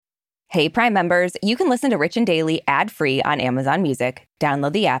Hey, Prime members, you can listen to Rich and Daily ad-free on Amazon Music.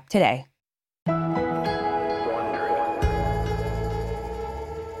 Download the app today.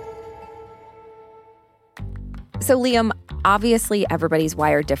 So, Liam, obviously everybody's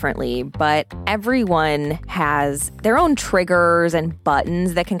wired differently, but everyone has their own triggers and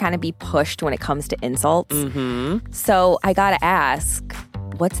buttons that can kind of be pushed when it comes to insults. Mm-hmm. So I gotta ask,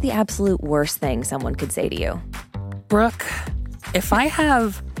 what's the absolute worst thing someone could say to you? Brooke, if I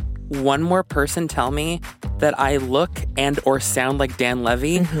have one more person tell me that I look and or sound like Dan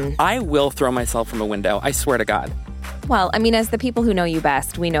Levy, I will throw myself from a window. I swear to God. Well, I mean, as the people who know you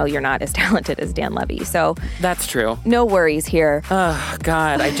best, we know you're not as talented as Dan Levy, so... That's true. No worries here. Oh,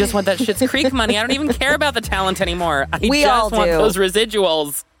 God, I just want that Schitt's Creek money. I don't even care about the talent anymore. We all just want do. those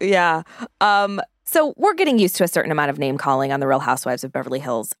residuals. Yeah. So we're getting used to a certain amount of name calling on The Real Housewives of Beverly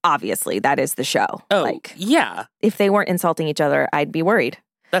Hills. Obviously, that is the show. Oh, yeah. If they weren't insulting each other, I'd be worried.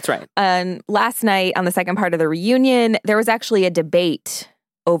 That's right. And last night, on the second part of the reunion, there was actually a debate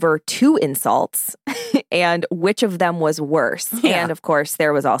over two insults and which of them was worse. Yeah. And of course,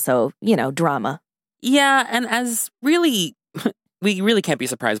 there was also, drama. Yeah, and we really can't be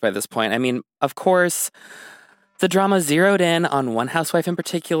surprised by this point. I mean, of course, the drama zeroed in on one housewife in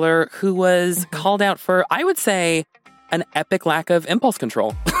particular who was called out for, I would say, an epic lack of impulse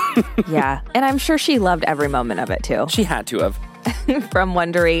control. Yeah, and I'm sure she loved every moment of it, too. She had to have. From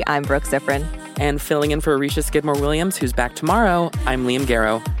Wondery, I'm Brooke Siffrin. And filling in for Arisha Skidmore-Williams, who's back tomorrow, I'm Liam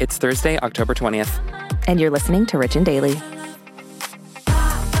Garrow. It's Thursday, October 20th. And you're listening to Rich and Daily.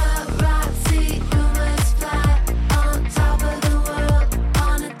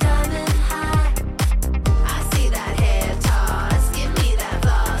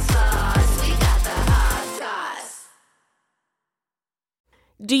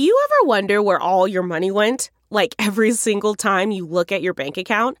 Do you ever wonder where all your money went? Like every single time you look at your bank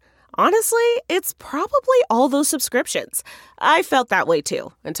account? Honestly, it's probably all those subscriptions. I felt that way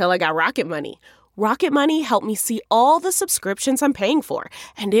too, until I got Rocket Money. Rocket Money helped me see all the subscriptions I'm paying for,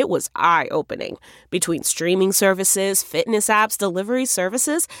 and it was eye-opening. Between streaming services, fitness apps, delivery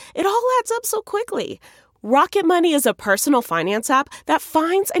services, it all adds up so quickly. Rocket Money is a personal finance app that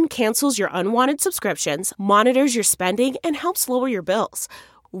finds and cancels your unwanted subscriptions, monitors your spending, and helps lower your bills.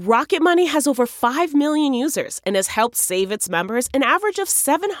 Rocket Money has over 5 million users and has helped save its members an average of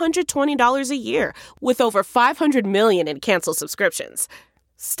 $720 a year, with over 500 million in canceled subscriptions.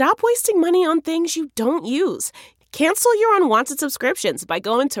 Stop wasting money on things you don't use. Cancel your unwanted subscriptions by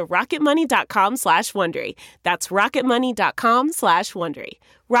going to rocketmoney.com/Wondery. That's rocketmoney.com/Wondery.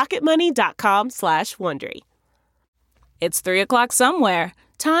 rocketmoney.com/Wondery. It's 3 o'clock somewhere.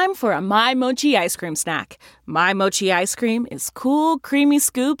 Time for a My Mochi ice cream snack. My Mochi ice cream is cool, creamy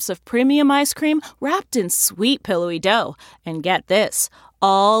scoops of premium ice cream wrapped in sweet, pillowy dough. And get this,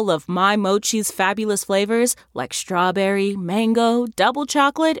 all of My Mochi's fabulous flavors, like strawberry, mango, double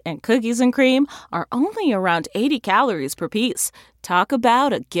chocolate, and cookies and cream, are only around 80 calories per piece. Talk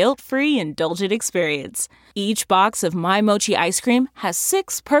about a guilt-free, indulgent experience. Each box of My Mochi ice cream has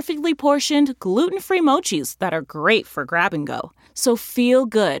 6 perfectly portioned, gluten-free mochis that are great for grab and go. So feel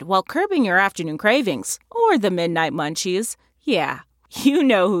good while curbing your afternoon cravings, or the midnight munchies. Yeah, you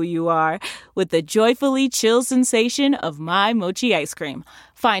know who you are, with the joyfully chill sensation of My Mochi ice cream.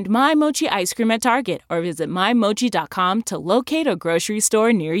 Find My Mochi ice cream at Target or visit mymochi.com to locate a grocery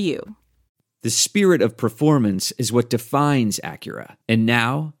store near you. The spirit of performance is what defines Acura, and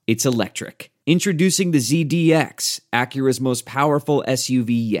now it's electric. Introducing the ZDX, Acura's most powerful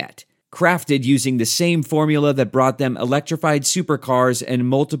SUV yet. Crafted using the same formula that brought them electrified supercars and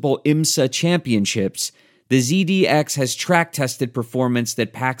multiple IMSA championships, the ZDX has track-tested performance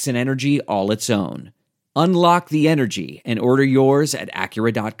that packs an energy all its own. Unlock the energy and order yours at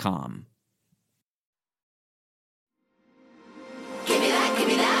Acura.com.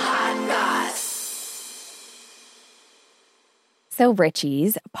 So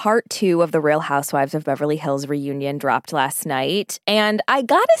Richie's part 2 of the Real Housewives of Beverly Hills reunion dropped last night. And I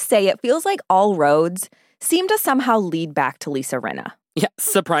gotta say, it feels like all roads seem to somehow lead back to Lisa Rinna. Yeah,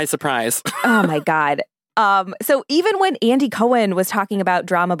 surprise, surprise. Oh my God. So even when Andy Cohen was talking about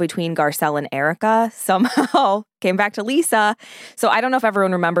drama between Garcelle and Erica, somehow came back to Lisa. So I don't know if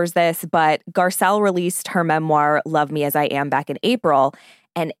everyone remembers this, but Garcelle released her memoir, Love Me As I Am, back in April.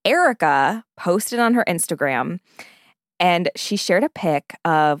 And Erica posted on her Instagram, and she shared a pic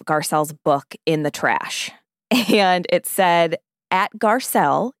of Garcelle's book in the trash. And it said, "At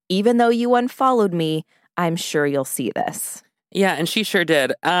Garcelle, even though you unfollowed me, I'm sure you'll see this." Yeah, and she sure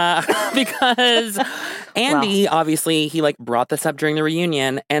did. Because Andy, obviously, he like brought this up during the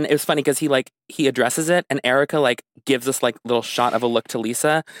reunion, and it was funny because he addresses it, and Erica like gives this like little shot of a look to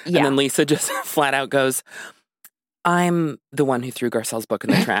Lisa, and then Lisa just flat out goes, "I'm the one who threw Garcelle's book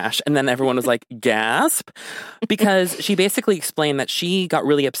in the trash." And then everyone was like, gasp, because she basically explained that she got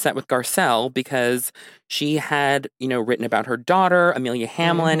really upset with Garcelle because she had, written about her daughter, Amelia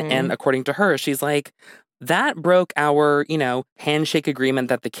Hamlin. And according to her, she's like, that broke our, handshake agreement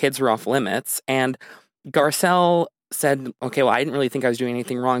that the kids were off limits. And Garcelle said, okay, well, I didn't really think I was doing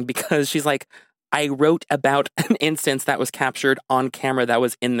anything wrong, because she's like, I wrote about an instance that was captured on camera that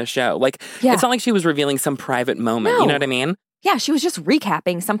was in the show. Like, it's not like she was revealing some private moment. No. You know what I mean? Yeah, she was just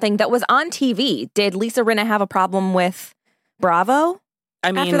recapping something that was on TV. Did Lisa Rinna have a problem with Bravo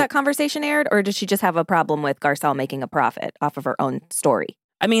after that conversation aired? Or did she just have a problem with Garcelle making a profit off of her own story?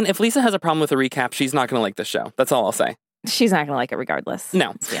 I mean, if Lisa has a problem with a recap, she's not going to like the show. That's all I'll say. She's not going to like it regardless. No.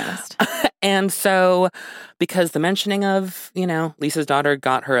 Let's be honest. And so, because the mentioning of, Lisa's daughter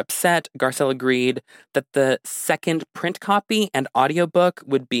got her upset, Garcelle agreed that the second print copy and audiobook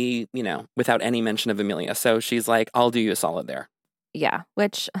would be, without any mention of Amelia. So she's like, I'll do you a solid there. Yeah,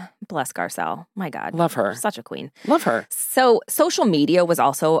 which, bless Garcelle. My God. Love her. Such a queen. Love her. So social media was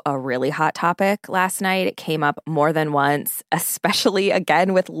also a really hot topic last night. It came up more than once, especially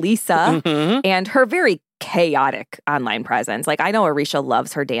again with Lisa and her very chaotic online presence. Like, I know Arisha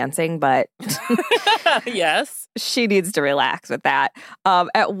loves her dancing, but yes, she needs to relax with that.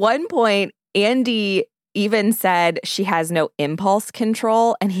 At one point, Andy even said she has no impulse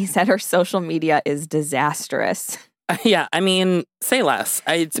control, and he said her social media is disastrous. Yeah, I mean, say less.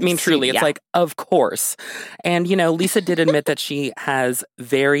 Truly, it's like, of course. And, Lisa did admit that she has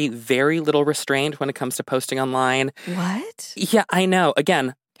very, very little restraint when it comes to posting online. What? Yeah, I know.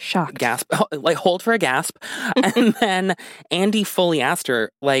 Again, shocked. Gasp. Like, hold for a gasp. And then Andy fully asked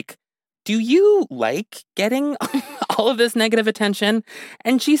her, like, do you like getting all of this negative attention?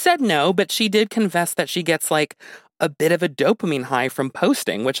 And she said no, but she did confess that she gets, like, a bit of a dopamine high from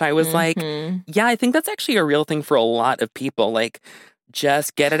posting, which I was like, yeah, I think that's actually a real thing for a lot of people. Like,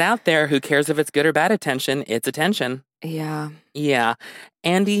 just get it out there. Who cares if it's good or bad attention? It's attention. Yeah. Yeah.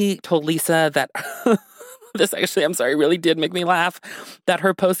 Andy told Lisa that this actually, I'm sorry, really did make me laugh, that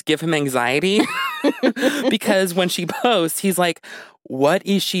her posts give him anxiety because when she posts, he's like, what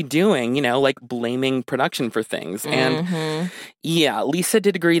is she doing? Like blaming production for things. And yeah, Lisa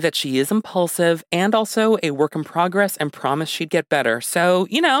did agree that she is impulsive and also a work in progress and promised she'd get better. So,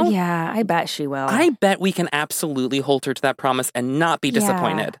 Yeah, I bet she will. I bet we can absolutely hold her to that promise and not be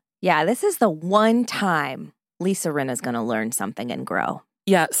disappointed. Yeah, this is the one time Lisa Rinna's going to learn something and grow.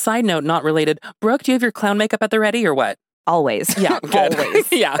 Yeah, side note, not related. Brooke, do you have your clown makeup at the ready or what? Always. Yeah, good.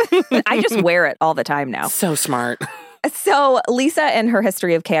 Always. Yeah. I just wear it all the time now. So smart. So Lisa and her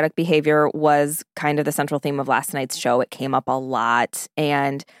history of chaotic behavior was kind of the central theme of last night's show. It came up a lot.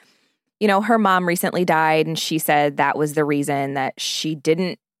 And, her mom recently died, and she said that was the reason that she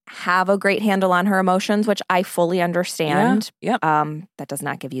didn't have a great handle on her emotions, which I fully understand. Yeah. That does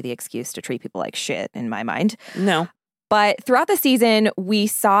not give you the excuse to treat people like shit, in my mind. No. But throughout the season, we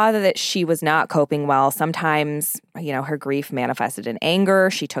saw that she was not coping well. Sometimes, her grief manifested in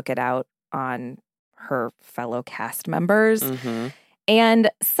anger. She took it out on her fellow cast members. And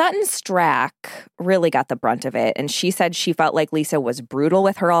Sutton Strack really got the brunt of it. And she said she felt like Lisa was brutal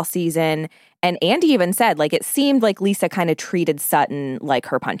with her all season. And Andy even said, like, it seemed like Lisa kind of treated Sutton like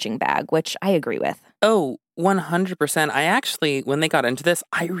her punching bag, which I agree with. Oh, 100%. I actually, when they got into this,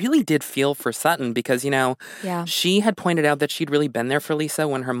 I really did feel for Sutton because, she had pointed out that she'd really been there for Lisa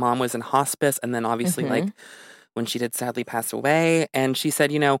when her mom was in hospice. And then obviously, like, when she did sadly pass away. And she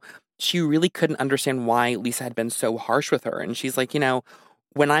said, she really couldn't understand why Lisa had been so harsh with her. And she's like,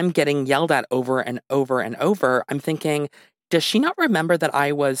 when I'm getting yelled at over and over and over, I'm thinking, does she not remember that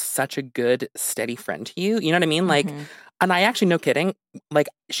I was such a good, steady friend to you? You know what I mean? Like, and I actually, no kidding, like,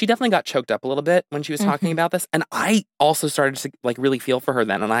 she definitely got choked up a little bit when she was talking about this. And I also started to, like, really feel for her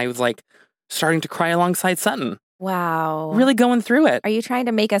then. And I was, like, starting to cry alongside Sutton. Wow. Really going through it. Are you trying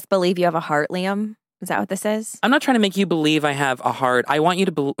to make us believe you have a heart, Liam? Is that what this is? I'm not trying to make you believe I have a heart. I want you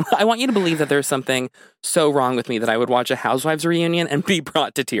to believe that there's something so wrong with me that I would watch a Housewives reunion and be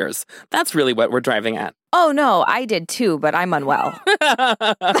brought to tears. That's really what we're driving at. Oh, no, I did too, but I'm unwell.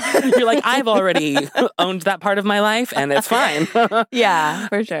 You're like, I've already owned that part of my life and it's fine. Yeah,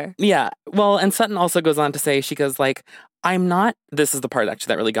 for sure. Yeah. Well, and Sutton also goes on to say, she goes like, this is the part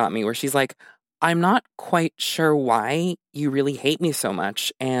actually that really got me, where she's like, I'm not quite sure why you really hate me so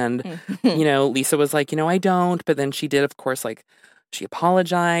much. And, Lisa was like, I don't. But then she did, of course, like, she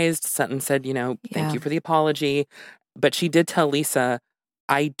apologized. Sutton said, thank you for the apology. but she did tell Lisa,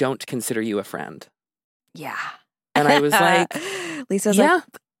 I don't consider you a friend. Yeah. And I was like, Lisa's yeah. like,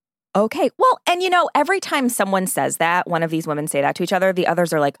 okay. Well, and every time someone says that, one of these women say that to each other, the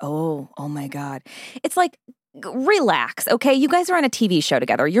others are like, oh my God. It's like, relax, okay? You guys are on a TV show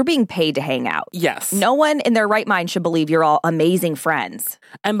together. You're being paid to hang out. Yes. No one in their right mind should believe you're all amazing friends.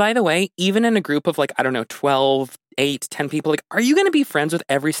 And by the way, even in a group of 12, 8, 10 people, are you going to be friends with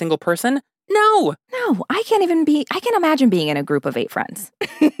every single person? No. No, I can't imagine being in a group of 8 friends.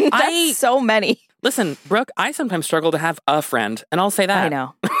 That's so many. Listen, Brooke, I sometimes struggle to have a friend, and I'll say that. I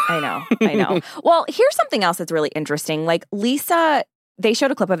know. Well, here's something else that's really interesting. Lisa, they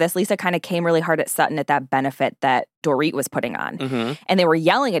showed a clip of this. Lisa kind of came really hard at Sutton at that benefit that Dorit was putting on. Mm-hmm. And they were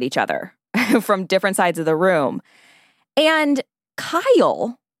yelling at each other from different sides of the room. And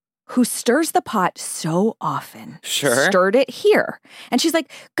Kyle, who stirs the pot so often, stirred it here. And she's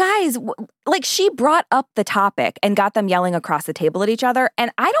like, guys, she brought up the topic and got them yelling across the table at each other.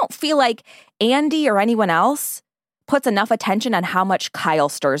 And I don't feel like Andy or anyone else puts enough attention on how much Kyle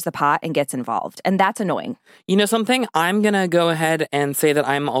stirs the pot and gets involved. And that's annoying. You know something? I'm going to go ahead and say that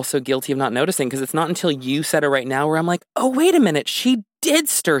I'm also guilty of not noticing, because it's not until you said it right now where I'm like, oh, wait a minute. She did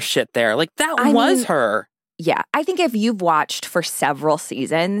stir shit there. That was her. Yeah. I think if you've watched for several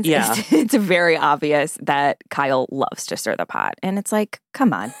seasons, it's very obvious that Kyle loves to stir the pot. And it's like,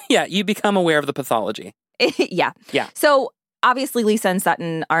 come on. Yeah. You become aware of the pathology. Yeah. So obviously, Lisa and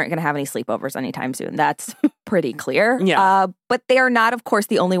Sutton aren't going to have any sleepovers anytime soon. That's pretty clear. Yeah. But they are not, of course,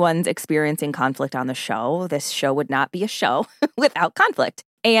 the only ones experiencing conflict on the show. This show would not be a show without conflict.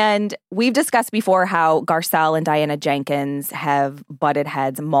 And we've discussed before how Garcelle and Diana Jenkins have butted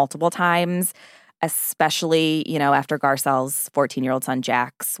heads multiple times, especially, after Garcelle's 14-year-old son,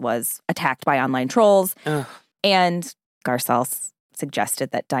 Jax, was attacked by online trolls. Ugh. And Garcelle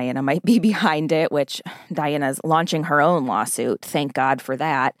suggested that Diana might be behind it, which Diana's launching her own lawsuit. Thank God for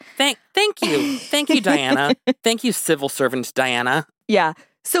that. Thank you. Thank you, Diana. Thank you, civil servant Diana. Yeah.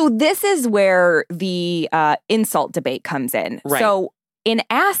 So this is where the insult debate comes in. Right. So in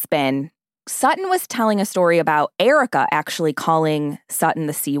Aspen, Sutton was telling a story about Erica actually calling Sutton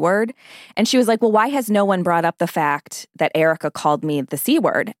the C word. And she was like, well, why has no one brought up the fact that Erica called me the C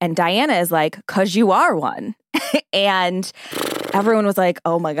word? And Diana is like, 'cause you are one. And everyone was like,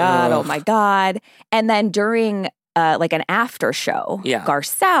 oh my God, oh my God. And then during an after show,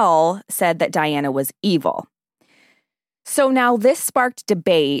 Garcelle said that Diana was evil. So now this sparked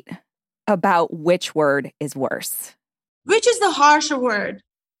debate about which word is worse. Which is the harsher word?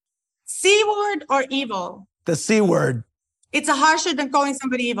 C word or evil? The C word. It's harsher than calling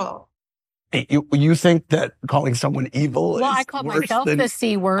somebody evil. Hey, you think that calling someone evil is I call myself the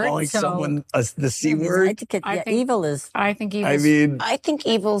C word. Calling someone the C word? I think evil is. I think evil. I think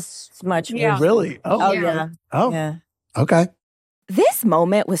evil's much. Yeah. Really? Oh yeah. Oh yeah. Okay. This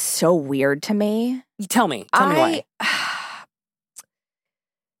moment was so weird to me. Tell me why.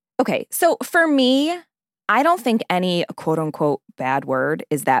 Okay, so for me, I don't think any quote unquote bad word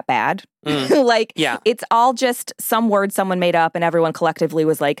is that bad. It's all just some word someone made up and everyone collectively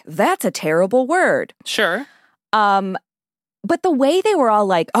was like, that's a terrible word. Sure. But the way they were all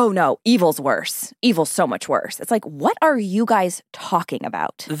like, oh no, evil's worse. Evil's so much worse. It's like, what are you guys talking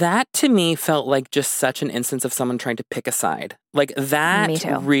about? That to me felt like just such an instance of someone trying to pick a side.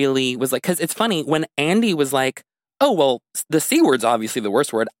 That really was because it's funny when Andy was like, oh, well, the C word's obviously the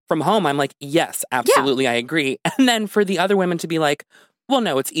worst word. From home, I'm like, yes, absolutely, I agree. And then for the other women to be like, well,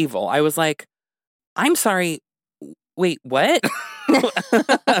 no, it's evil. I was like, I'm sorry, wait, what?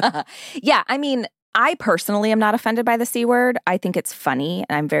 Yeah, I mean, I personally am not offended by the C word. I think it's funny,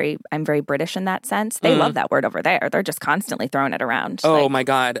 and I'm very British in that sense. They love that word over there. They're just constantly throwing it around. Oh my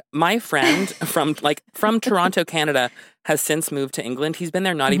God. My friend from Toronto, Canada, has since moved to England. He's been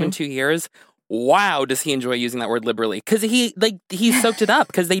there not even 2 years. Wow, does he enjoy using that word liberally? Because he soaked it up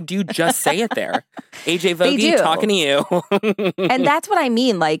because they do just say it there. AJ Vogie, talking to you. And that's what I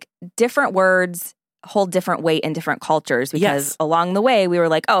mean. Different words hold different weight in different cultures because along the way we were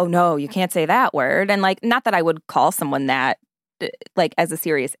like, oh no, you can't say that word. And not that I would call someone that as a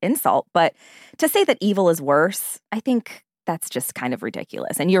serious insult, but to say that evil is worse, I think that's just kind of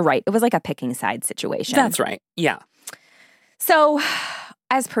ridiculous. And you're right. It was like a picking side situation. That's right. Yeah. So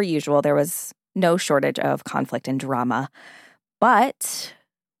as per usual, there was no shortage of conflict and drama. But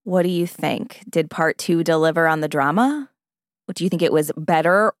what do you think? Did part 2 deliver on the drama? Do you think it was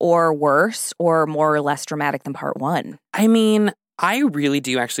better or worse or more or less dramatic than part 1? I mean, I really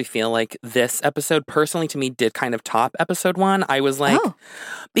do actually feel like this episode, personally to me, did kind of top episode 1. I was like,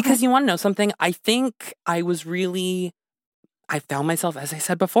 because you want to know something? I think I was really I found myself, as I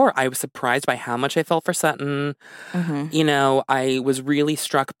said before, I was surprised by how much I felt for Sutton. You know, I was really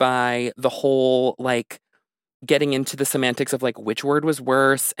struck by the whole, like, getting into the semantics of, like, which word was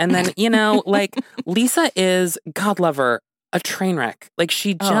worse. And then, you know, like, Lisa is, God love her, a train wreck. Like,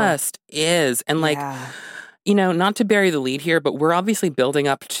 she just is. And, like, you know, not to bury the lead here, but we're obviously building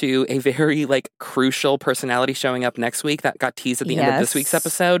up to a very, like, crucial personality showing up next week that got teased at the end of this week's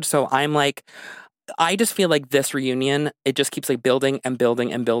episode. So I'm like, I just feel like this reunion, it just keeps, like, building and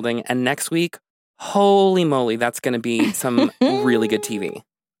building and building. And next week, holy moly, that's going to be some really good TV.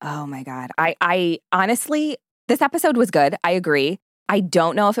 Oh my God. I honestly, this episode was good. I agree. I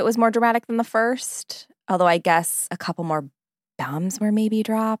don't know if it was more dramatic than the first, although I guess a couple more bombs were maybe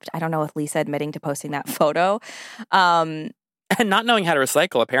dropped. I don't know with Lisa admitting to posting that photo. And not knowing how to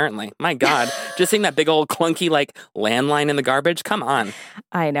recycle, apparently. My God. Just seeing that big old clunky, like, landline in the garbage. Come on.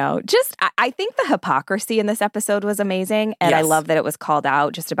 I know. Just, I think the hypocrisy in this episode was amazing. And I love that it was called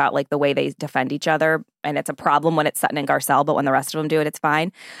out just about, like, the way they defend each other. And it's a problem when it's Sutton and Garcelle, but when the rest of them do it, it's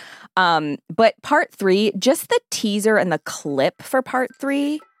fine. But part 3, just the teaser and the clip for part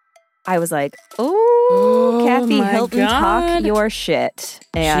 3, I was like, oh, Kathy Hilton, talk your shit.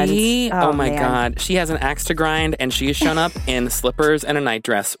 And oh my God. She has an axe to grind, and she's shown up in slippers and a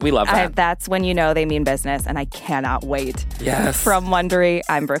nightdress. We love that. That's when you know they mean business, and I cannot wait. Yes. From Wondery,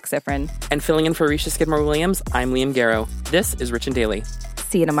 I'm Brooke Siffrin. And filling in for Risha Skidmore-Williams, I'm Liam Garrow. This is Rich and Daily.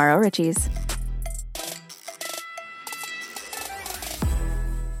 See you tomorrow, Richies.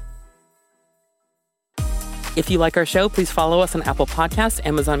 If you like our show, please follow us on Apple Podcasts,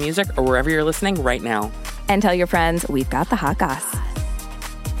 Amazon Music, or wherever you're listening right now. And tell your friends we've got the hot goss.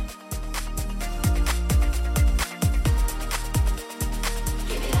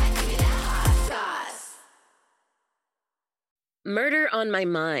 Murder on My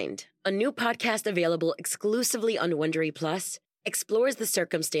Mind, a new podcast available exclusively on Wondery Plus, explores the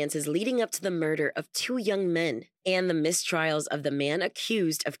circumstances leading up to the murder of 2 young men and the mistrials of the man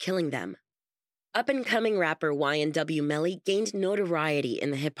accused of killing them. Up-and-coming rapper YNW Melly gained notoriety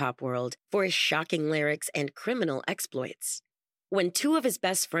in the hip-hop world for his shocking lyrics and criminal exploits. When 2 of his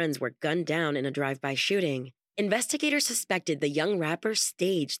best friends were gunned down in a drive-by shooting, investigators suspected the young rapper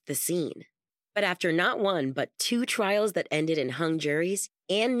staged the scene. But after not 1 but 2 trials that ended in hung juries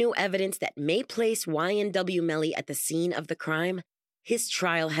and new evidence that may place YNW Melly at the scene of the crime, his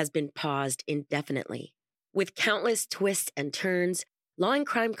trial has been paused indefinitely. With countless twists and turns, Law and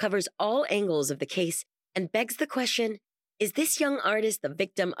Crime covers all angles of the case and begs the question, is this young artist the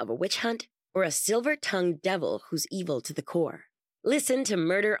victim of a witch hunt or a silver-tongued devil who's evil to the core? Listen to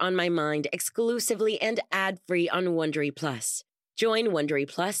Murder on My Mind exclusively and ad-free on Wondery Plus. Join Wondery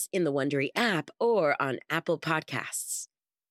Plus in the Wondery app or on Apple Podcasts.